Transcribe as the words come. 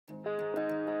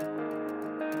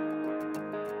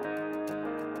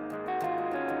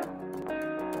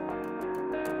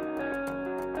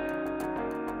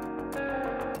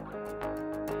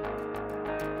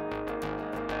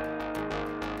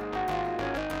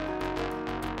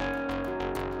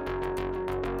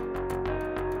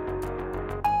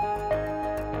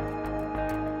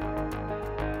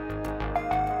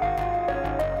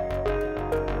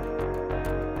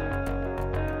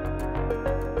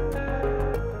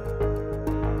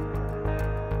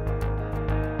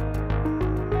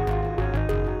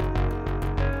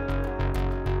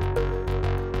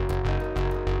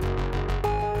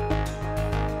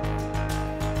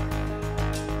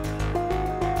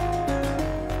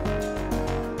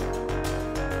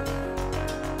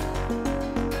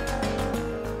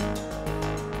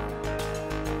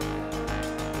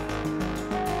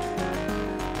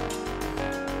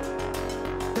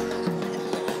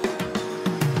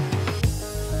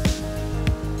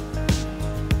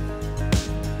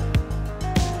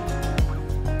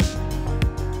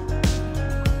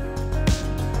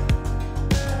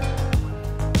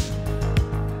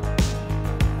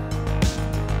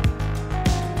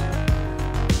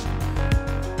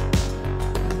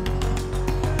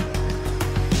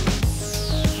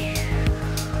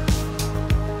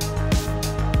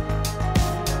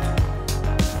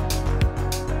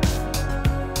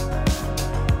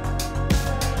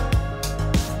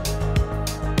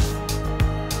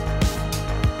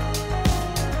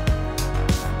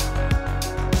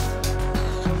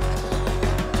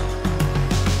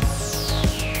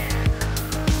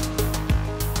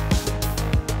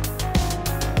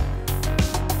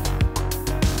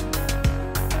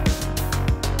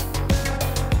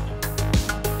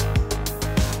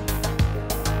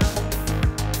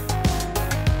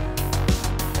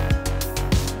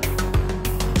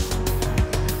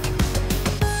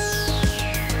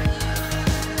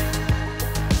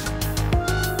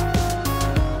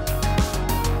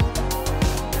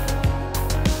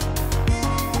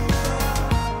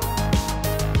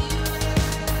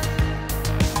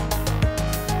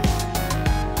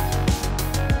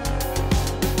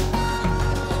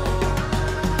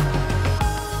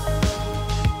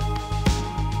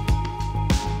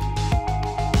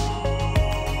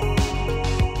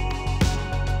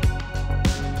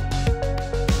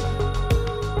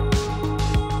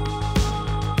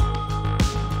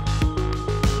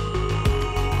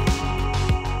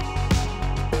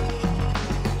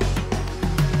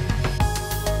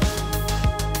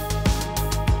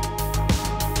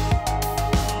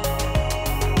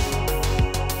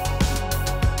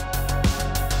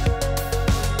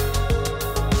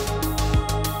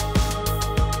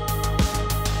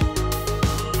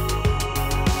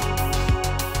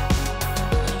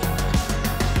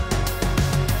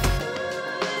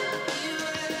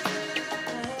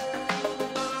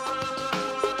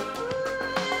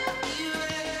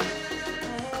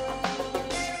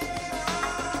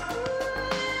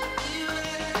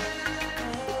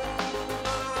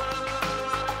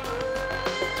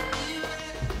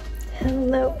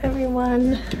Hello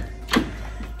everyone.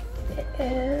 It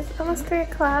is almost 3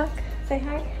 o'clock. Say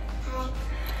hi. Hi.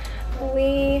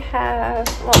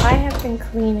 I have been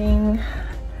cleaning.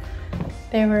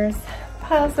 There was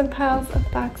piles and piles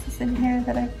of boxes in here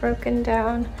that I've broken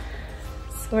down,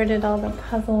 sorted all the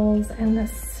puzzles and the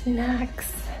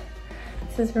snacks.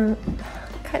 This is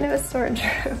kind of a storage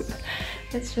room.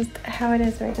 It's just how it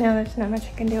is right now. There's not much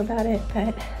I can do about it,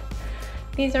 but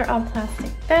these are all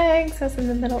plastic bags. I was in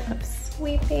the middle of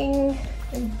sweeping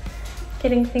and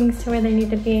getting things to where they need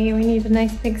to be. We need a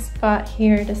nice big spot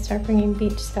here to start bringing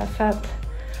beach stuff up.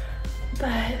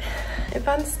 But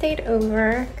Yvonne stayed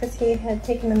over because he had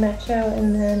taken the metro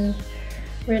and then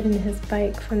ridden his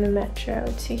bike from the metro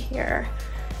to here.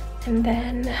 And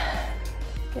then,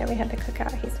 yeah, we had the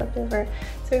cookout. He slept over.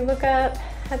 So we woke up,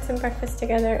 had some breakfast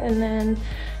together, and then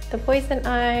the boys and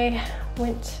I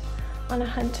went on a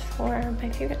hunt for my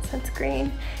favorite sunscreen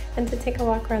and to take a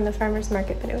walk around the farmer's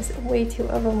market, but it was way too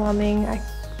overwhelming.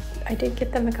 I did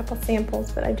get them a couple samples,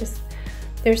 but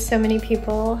there's so many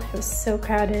people. It was so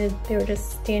crowded. They were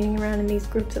just standing around in these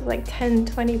groups of like 10,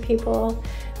 20 people,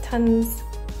 tons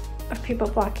of people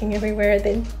blocking everywhere.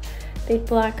 They'd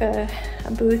block a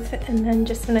booth, and then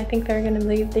just when I think they were gonna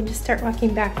leave, they just start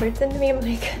walking backwards into me. I'm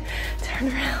like,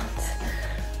 turn around.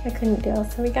 I couldn't deal.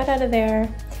 So we got out of there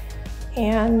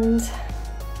and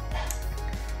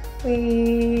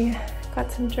we got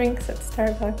some drinks at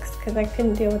Starbucks because I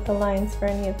couldn't deal with the lines for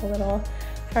any of the little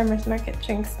farmer's market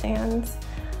drink stands.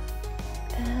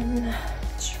 And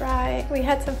we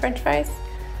had some french fries.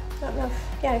 I don't know if,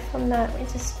 yeah, I filmed that. We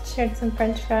just shared some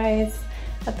french fries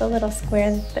at the little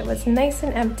square that was nice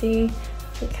and empty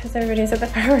because everybody's at the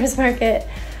farmer's market.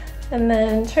 And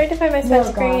then tried to find my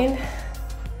sunscreen,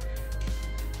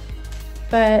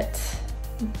 but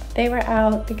they were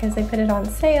out because they put it on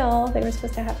sale. They were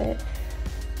supposed to have it.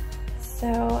 So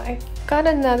I got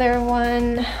another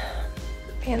one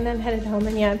and then headed home.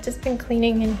 And yeah, I've just been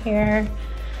cleaning in here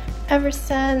ever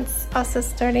since. Also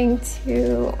starting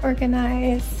to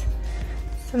organize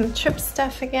some trip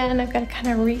stuff again. I've got to kind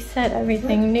of reset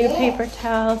everything. New paper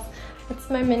towels. That's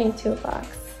my mini toolbox.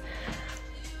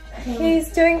 He's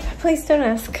doing, please don't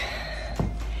ask.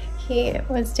 He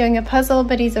was doing a puzzle,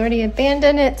 but he's already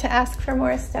abandoned it to ask for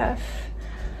more stuff.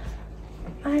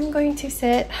 I'm going to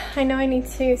sit. I know I need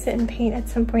to sit and paint at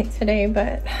some point today,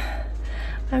 but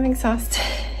I'm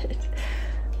exhausted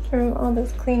from all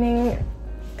this cleaning,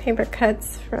 paper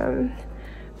cuts from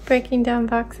breaking down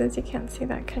boxes. You can't see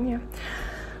that, can you?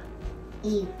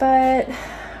 But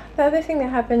the other thing that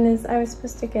happened is I was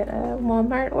supposed to get a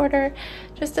Walmart order,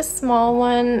 just a small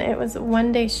one. It was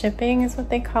 1-day shipping is what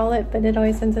they call it, but it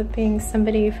always ends up being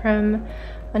somebody from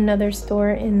another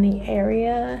store in the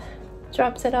area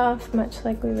drops it off, much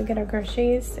like we would get our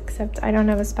groceries, except I don't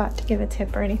have a spot to give a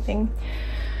tip or anything.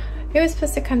 It was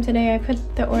supposed to come today. I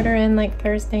put the order in like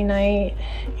Thursday night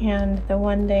and the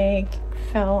 1 day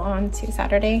fell onto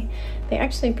Saturday. They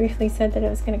actually briefly said that it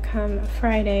was gonna come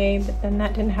Friday, but then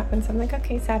that didn't happen. So I'm like,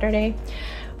 okay, Saturday.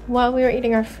 While we were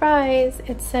eating our fries,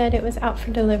 it said it was out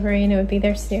for delivery and it would be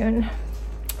there soon.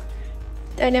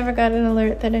 I never got an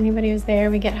alert that anybody was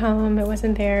there. We get home, it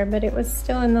wasn't there, but it was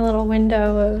still in the little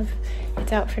window of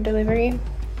it's out for delivery.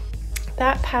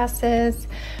 That passes,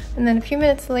 and then a few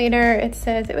minutes later it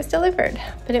says it was delivered,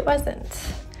 but it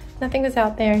wasn't. Nothing was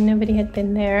out there, nobody had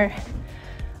been there.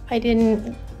 I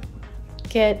didn't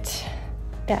get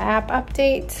the app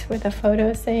update with a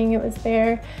photo saying it was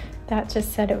there. That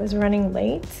just said it was running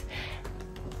late,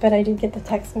 but I did get the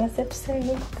text message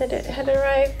saying that it had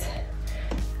arrived.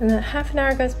 And then half an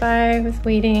hour goes by, I was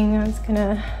waiting. I was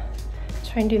gonna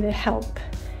try and do the help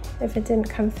if it didn't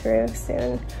come through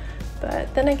soon.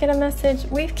 But then I get a message,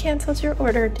 we've canceled your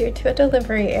order due to a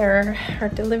delivery error or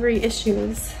delivery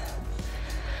issues.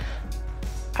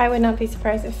 I would not be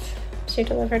surprised if she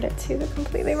delivered it to the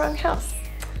completely wrong house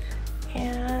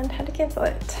and had to cancel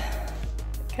it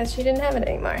because she didn't have it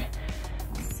anymore.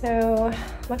 So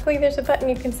luckily there's a button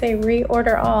you can say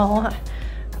reorder all.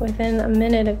 Within a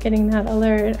minute of getting that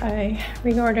alert, I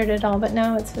reordered it all, but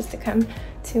now it's supposed to come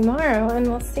tomorrow and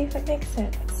we'll see if it makes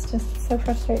it. It's just so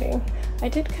frustrating. I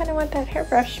did kind of want that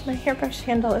hairbrush. My hairbrush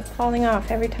handle is falling off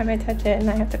every time I touch it and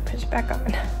I have to push back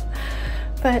on.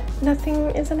 But nothing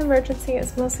is an emergency.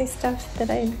 It's mostly stuff that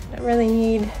I really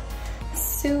need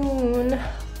soon,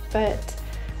 but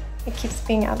it keeps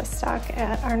being out of stock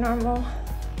at our normal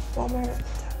Walmart.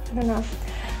 I don't know.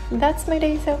 That's my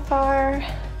day so far.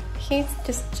 He's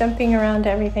just jumping around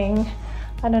everything.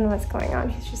 I don't know what's going on.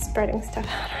 He's just spreading stuff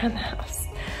out around the house.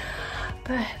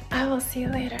 But I will see you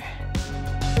later.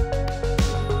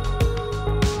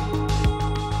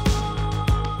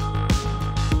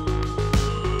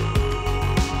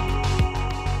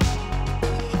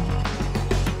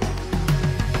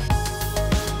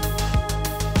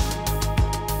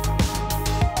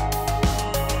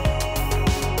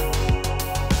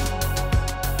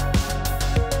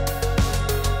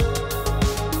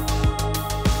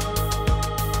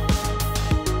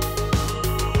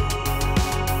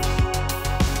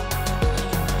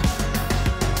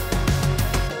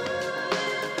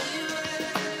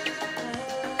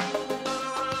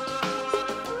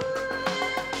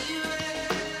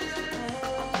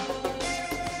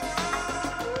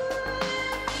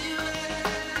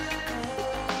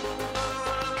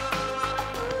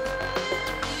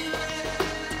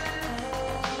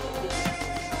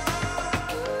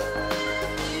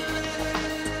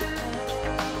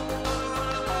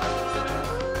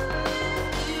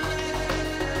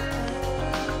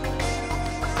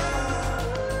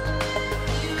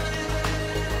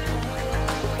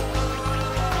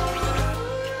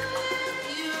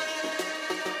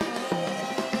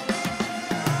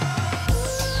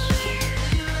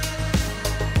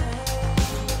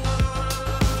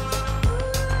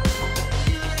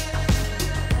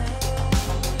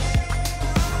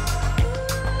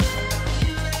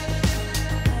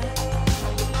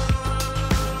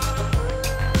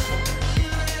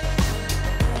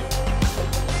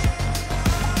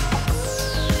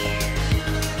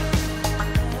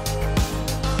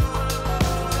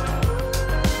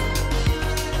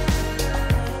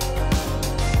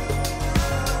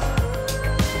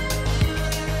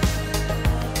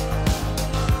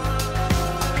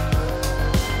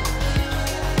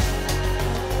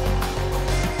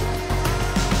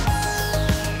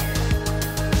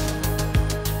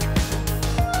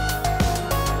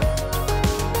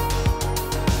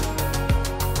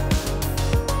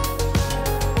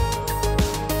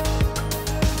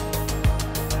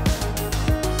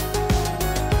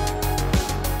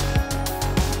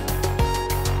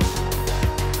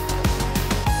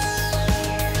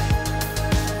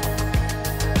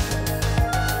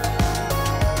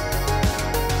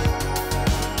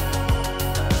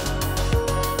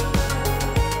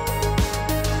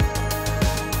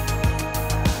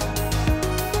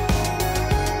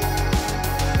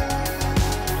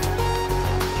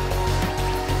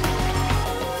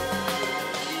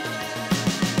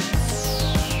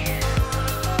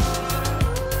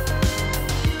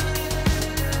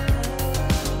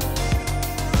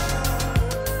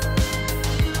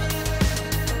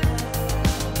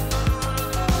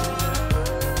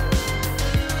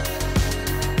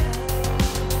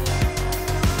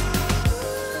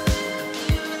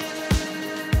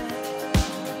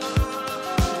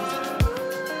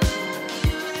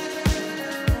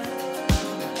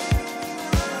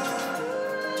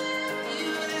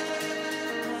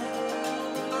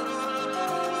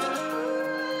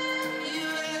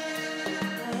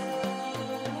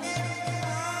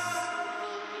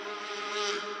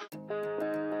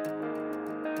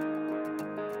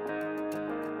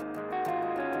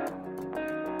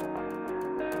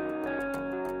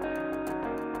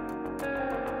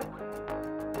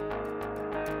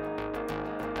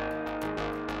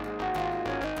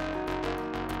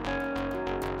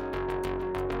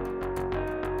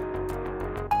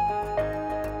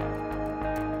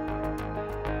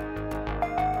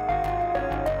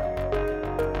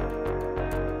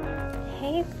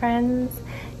 friends.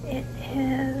 It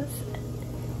is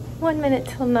 1 minute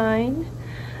till 9.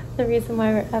 The reason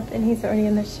why we're up and he's already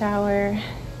in the shower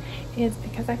is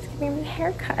because I was giving him a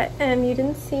haircut, and you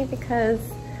didn't see because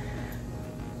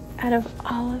out of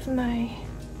all of my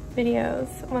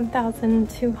videos,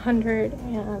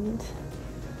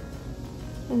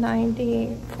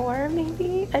 1,294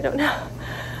 maybe, I don't know.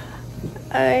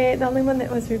 The only one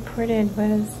that was reported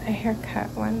was a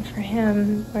haircut one for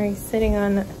him where he's sitting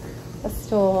on a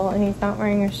stool and he's not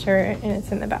wearing a shirt and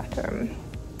it's in the bathroom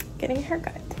getting a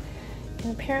haircut.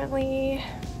 And apparently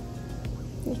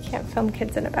you can't film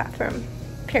kids in a bathroom,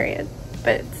 period,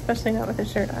 but especially not with a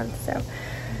shirt on. So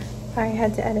I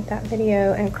had to edit that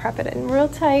video and crop it in real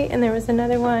tight, and there was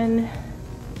another one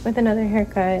with another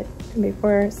haircut, and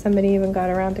before somebody even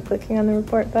got around to clicking on the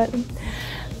report button,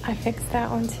 I fixed that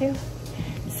one too.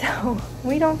 So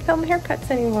we don't film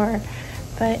haircuts anymore,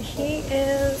 but he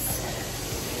is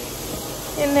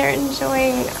in there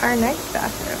enjoying our nice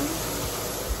bathroom,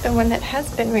 the one that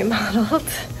has been remodeled,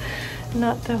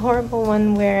 not the horrible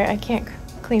one where I can't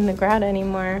clean the grout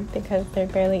anymore because there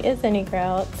barely is any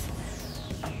grout.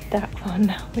 That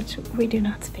one, which we do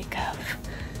not speak of.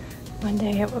 One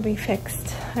day it will be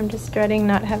fixed. I'm just dreading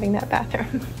not having that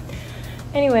bathroom.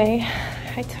 Anyway,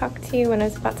 I talked to you when I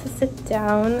was about to sit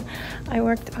down. I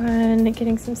worked on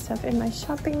getting some stuff in my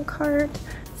shopping cart.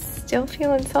 Still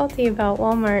feeling salty about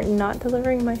Walmart not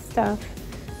delivering my stuff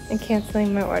and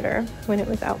canceling my order when it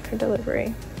was out for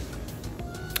delivery.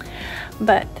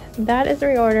 But that is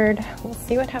reordered. We'll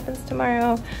see what happens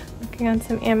tomorrow. Working on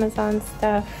some Amazon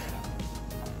stuff.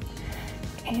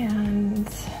 And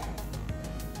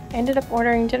I ended up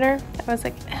ordering dinner. I was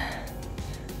like,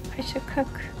 I should cook,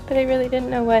 but I really didn't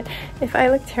know what. If I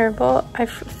look terrible,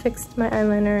 I've fixed my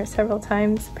eyeliner several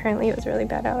times. Apparently it was really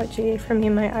bad allergy for me.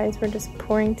 My eyes were just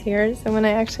pouring tears. And when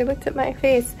I actually looked at my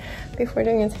face before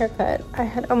doing his haircut, I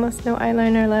had almost no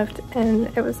eyeliner left and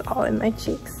it was all in my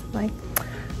cheeks. Like,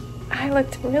 I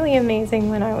looked really amazing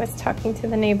when I was talking to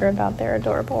the neighbor about their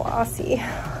adorable Aussie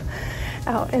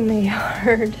out in the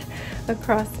yard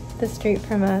across the street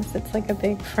from us. It's like a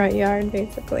big front yard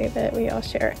basically that we all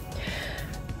share.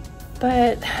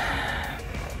 But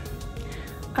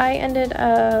I ended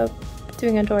up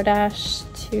doing a DoorDash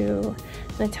to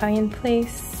an Italian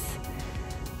place.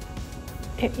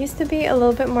 It used to be a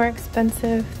little bit more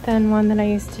expensive than one that I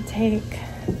used to take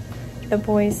the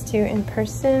boys to in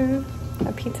person,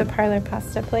 a pizza parlor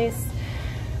pasta place.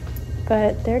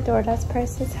 But their DoorDash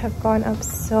prices have gone up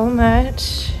so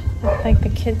much. Like the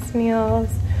kids' meals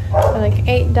are like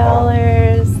 $8,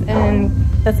 and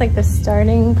that's like the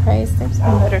starting price. There's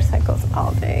motorcycles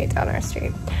all day down our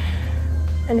street.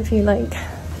 And if you like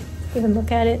even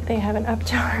look at it, they have an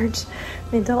upcharge.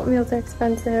 The adult meals are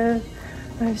expensive.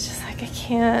 I was just like, I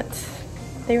can't.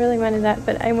 They really wanted that,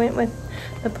 but I went with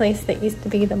the place that used to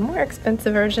be the more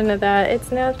expensive version of that. It's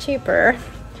now cheaper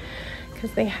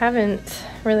because they haven't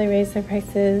really raised their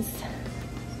prices,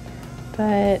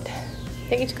 but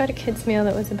they each got a kids meal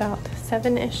that was about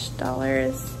 $7-ish,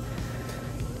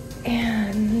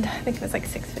 and I think it was like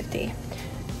 $6.50.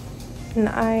 And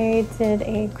I did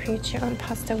a create your own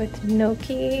pasta with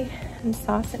gnocchi and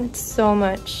sauce, and it's so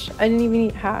much. I didn't even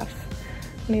eat half,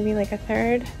 maybe like a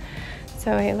third.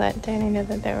 So I let Danny know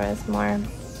that there was more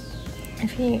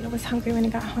if he was hungry when he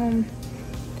got home.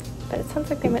 But it sounds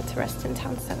like they went to Reston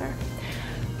Town Center.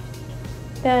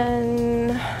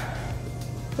 Then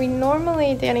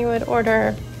Danny would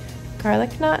order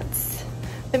garlic nuts.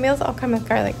 The meals all come with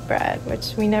garlic bread,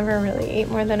 which we never really ate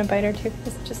more than a bite or two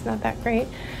because it's just not that great.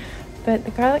 But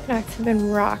the garlic nuts have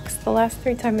been rocks. The last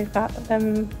 3 times we've got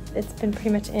them, it's been pretty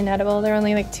much inedible. They're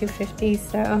only like $2.50,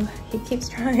 so he keeps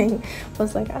trying. I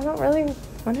was like, I don't really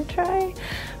want to try.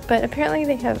 But apparently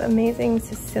they have amazing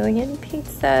Sicilian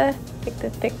pizza, like the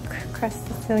thick crust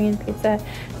Sicilian pizza.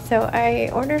 So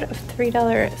I ordered a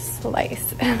 $3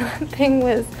 slice, and that thing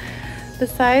was the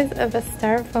size of a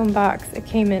styrofoam box it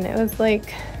came in. It was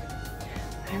like,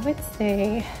 I would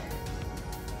say,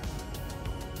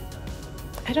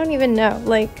 I don't even know,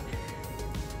 like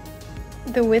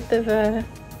the width of a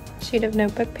sheet of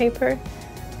notebook paper,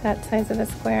 that size of a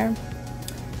square.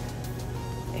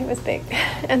 It was big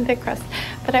and thick crust.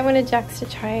 But I wanted Jax to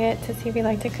try it to see if he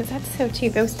liked it because that's so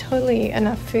cheap. It was totally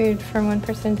enough food for one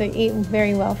person to eat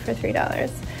very well for $3.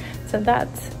 So that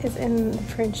is in the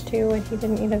fridge too, what he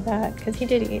didn't eat of that, because he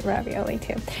did eat ravioli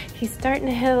too. He's starting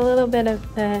to hit a little bit of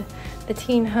the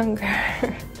teen hunger.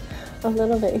 A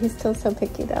little bit. He's still so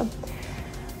picky though.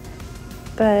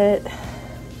 But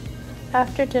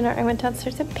after dinner I went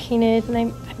downstairs and painted, and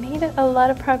I made a lot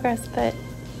of progress, but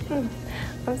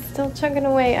I'm still chugging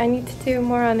away. I need to do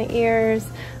more on the ears.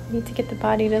 need to get the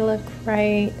body to look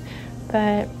right,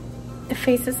 but the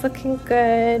face is looking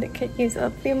good. It could use a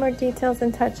few more details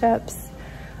and touch-ups,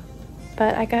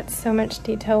 but I got so much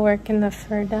detail work in the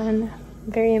fur done.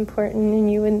 Very important,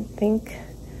 and you wouldn't think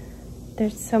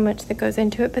there's so much that goes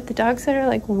into it, but the dogs that are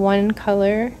like one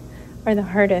color are the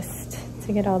hardest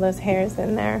to get all those hairs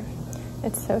in there.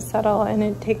 It's so subtle and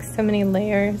it takes so many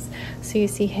layers, so you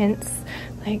see hints.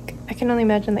 Like, I can only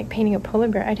imagine like painting a polar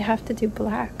bear. I'd have to do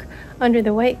black under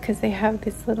the white because they have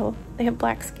this little, they have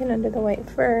black skin under the white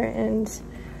fur and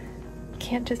you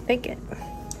can't just fake it.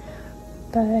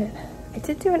 But I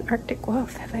did do an Arctic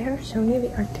wolf. Have I ever shown you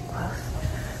the Arctic wolf?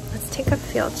 Let's take a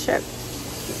field trip.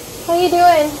 How you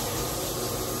doing?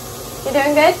 You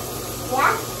doing good?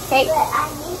 Yeah. Hey. But I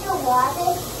need the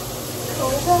water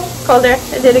colder. Colder?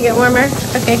 Did it get warmer?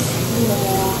 Okay.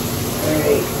 Yeah.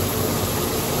 Alright.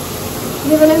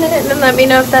 Give it a minute and then let me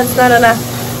know if that's not enough.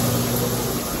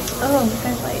 Oh,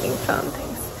 my lighting foam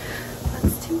things.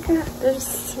 Let's take a, there's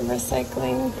some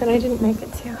recycling that I didn't make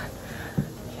it to.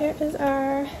 Here is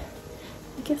our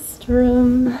guest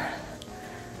room.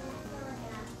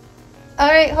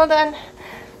 Alright, hold on.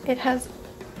 It has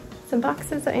some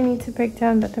boxes that I need to break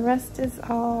down, but the rest is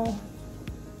all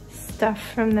stuff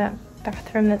from that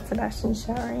bathroom that Sebastian's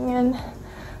showering in.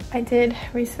 I did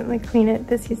recently clean it.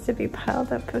 This used to be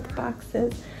piled up with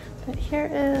boxes, but here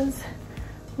is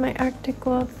my Arctic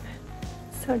wolf.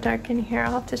 So dark in here.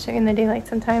 I'll have to show you in the daylight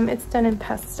sometime. It's done in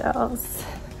pastels.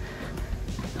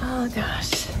 Oh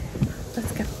gosh.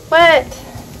 Let's go. What?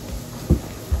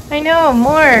 I know,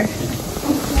 more.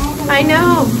 I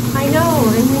know.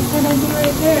 And we said I'd be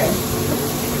right there.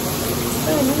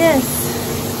 Goodness.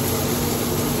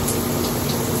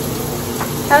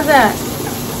 How's that?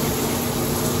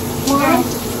 Yeah.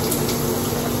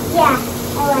 Yeah,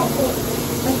 I like it.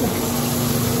 Okay.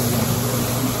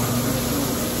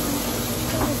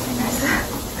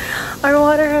 Our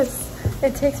water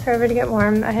it takes forever to get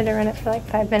warm. I had to run it for like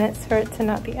 5 minutes for it to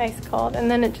not be ice cold, and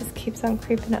then it just keeps on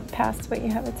creeping up past what you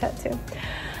have it set to.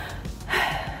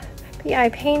 But yeah, I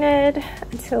painted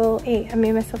until 8. I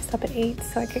made myself stop at 8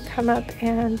 so I could come up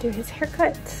and do his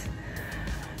haircut.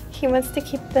 He wants to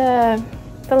keep the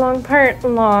long part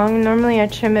long. Normally I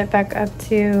trim it back up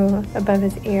to above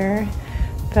his ear,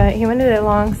 but he wanted it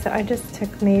long, so I just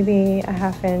took maybe a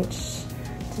 ½ inch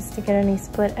just to get any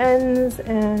split ends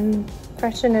and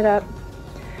freshen it up.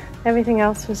 Everything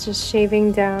else was just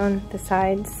shaving down the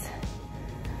sides.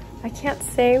 I can't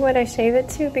say what I shave it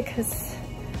to because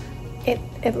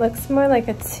it looks more like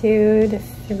a 2 to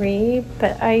 3,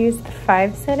 but I used the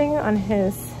 5 setting on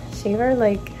his shaver.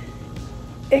 Like,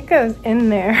 it goes in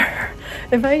there.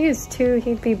 If I used 2,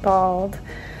 he'd be bald.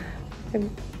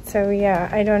 So yeah,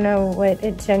 I don't know what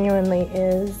it genuinely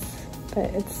is, but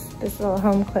it's this little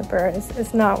home clipper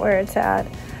is not where it's at.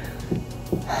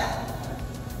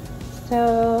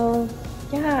 So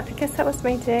yeah, I guess that was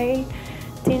my day.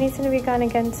 Danny's gonna be gone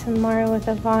again tomorrow with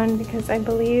Yvonne because I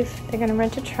believe they're gonna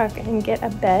rent a truck and get a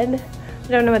bed. I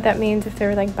don't know what that means, if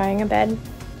they're like buying a bed.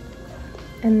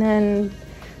 And then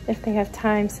if they have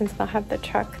time, since they'll have the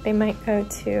truck, they might go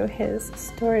to his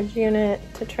storage unit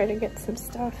to try to get some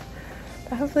stuff.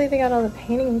 But hopefully they got all the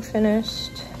painting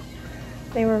finished.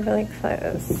 They were really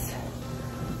close.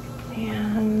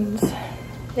 And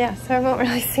yeah, so I won't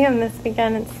really see them this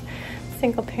weekend. It's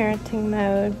single parenting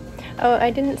mode. Oh,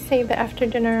 I didn't say that after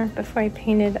dinner, before I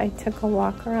painted, I took a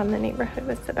walk around the neighborhood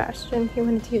with Sebastian. He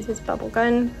wanted to use his bubble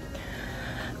gun.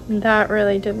 That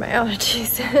really did my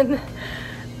allergies in.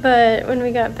 But when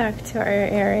we got back to our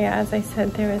area, as I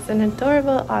said, there was an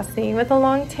adorable Aussie with a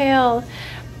long tail.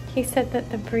 He said that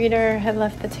the breeder had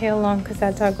left the tail long because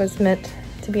that dog was meant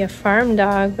to be a farm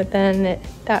dog, but then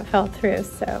that fell through.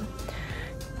 So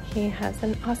he has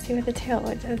an Aussie with a tail.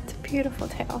 It's a beautiful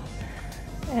tail.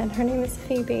 And her name is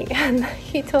Phoebe. And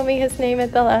he told me his name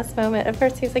at the last moment. At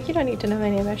first he was like, you don't need to know my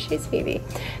name, she's Phoebe.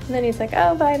 And then he's like,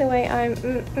 oh, by the way, I'm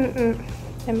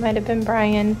It might have been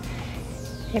Brian.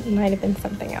 It might have been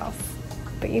something else.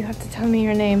 But you have to tell me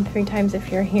your name 3 times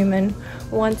if you're a human.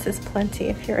 Once is plenty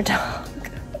if you're a dog.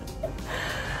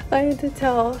 I had to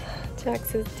tell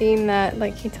Jax's Dean that,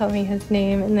 like, he told me his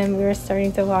name, and then we were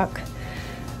starting to walk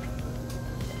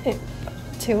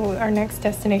to our next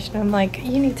destination. I'm like,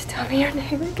 you need to tell me your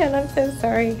name again. I'm so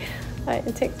sorry.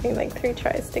 It takes me like 3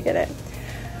 tries to get it.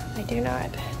 I do not.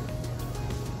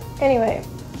 Anyway,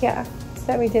 yeah.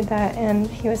 So we did that, and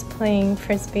he was playing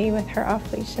frisbee with her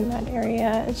off leash in that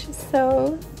area, and she's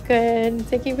so good.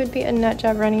 Ziggy would be a nut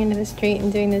job running into the street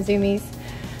and doing the zoomies,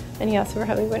 and he also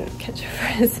probably wouldn't catch a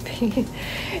frisbee.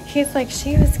 He's like,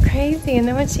 she was crazy, and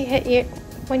then when she hit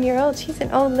 1 year old, she's an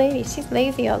old lady. She's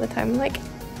lazy all the time. I'm like,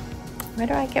 Why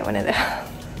do I get one of those?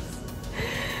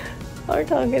 Our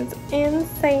dog is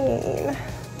insane.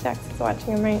 Jax is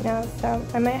watching him right now, so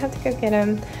I might have to go get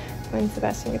him when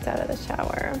Sebastian gets out of the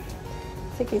shower.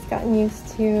 It's like he's gotten used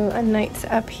to a night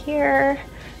up here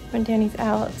when Danny's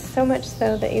out, so much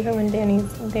so that even when Danny's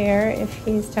there, if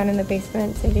he's down in the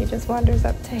basement, he just wanders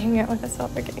up to hang out with us while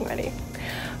we're getting ready.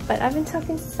 But I've been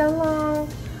talking so long.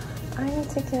 I need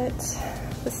to get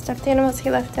the stuffed animals he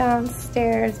left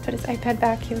downstairs, put his iPad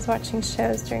back. He was watching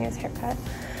shows during his haircut.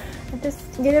 And just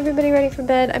get everybody ready for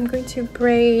bed. I'm going to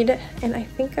braid, and I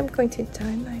think I'm going to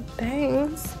dye my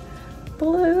bangs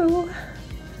blue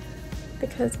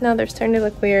because now they're starting to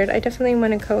look weird. I definitely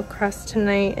want to go across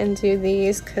tonight and do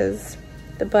these because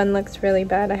the bun looks really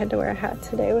bad. I had to wear a hat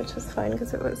today, which was fine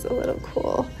because it was a little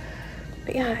cool.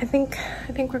 But yeah, I think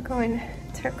we're going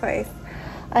turquoise.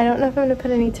 I don't know if I'm gonna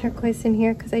put any turquoise in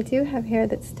here because I do have hair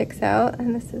that sticks out,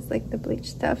 and this is like the bleach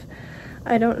stuff.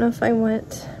 I don't know if I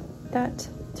want that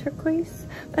turquoise,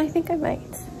 but I think I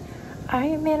might.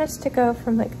 I managed to go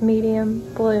from like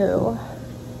medium blue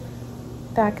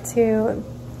back to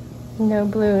no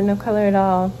blue, no color at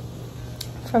all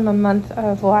from a month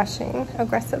of washing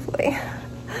aggressively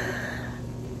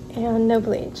and no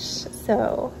bleach.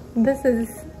 So this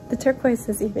is, the turquoise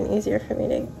is even easier for me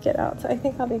to get out, so I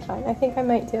think I'll be fine. I think I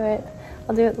might do it.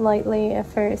 I'll do it lightly at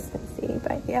first and see,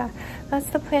 but yeah, that's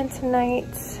the plan tonight.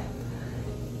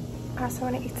 I also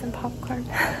want to eat some popcorn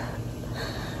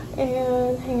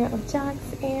and hang out with Jax,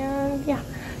 and yeah,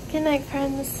 good night,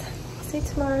 friends. See,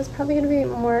 tomorrow's probably gonna be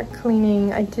more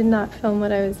cleaning. I did not film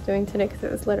what I was doing today because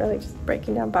it was literally just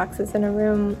breaking down boxes in a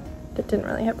room that didn't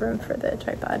really have room for the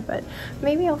tripod, but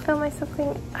maybe I'll film myself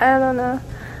cleaning. I don't know.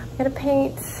 I'm gonna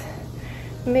paint.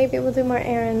 Maybe we'll do more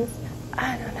errands.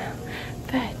 I don't know.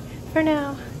 But for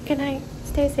now, good night.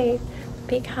 Stay safe.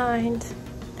 Be kind.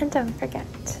 And don't forget,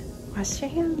 wash your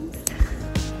hands.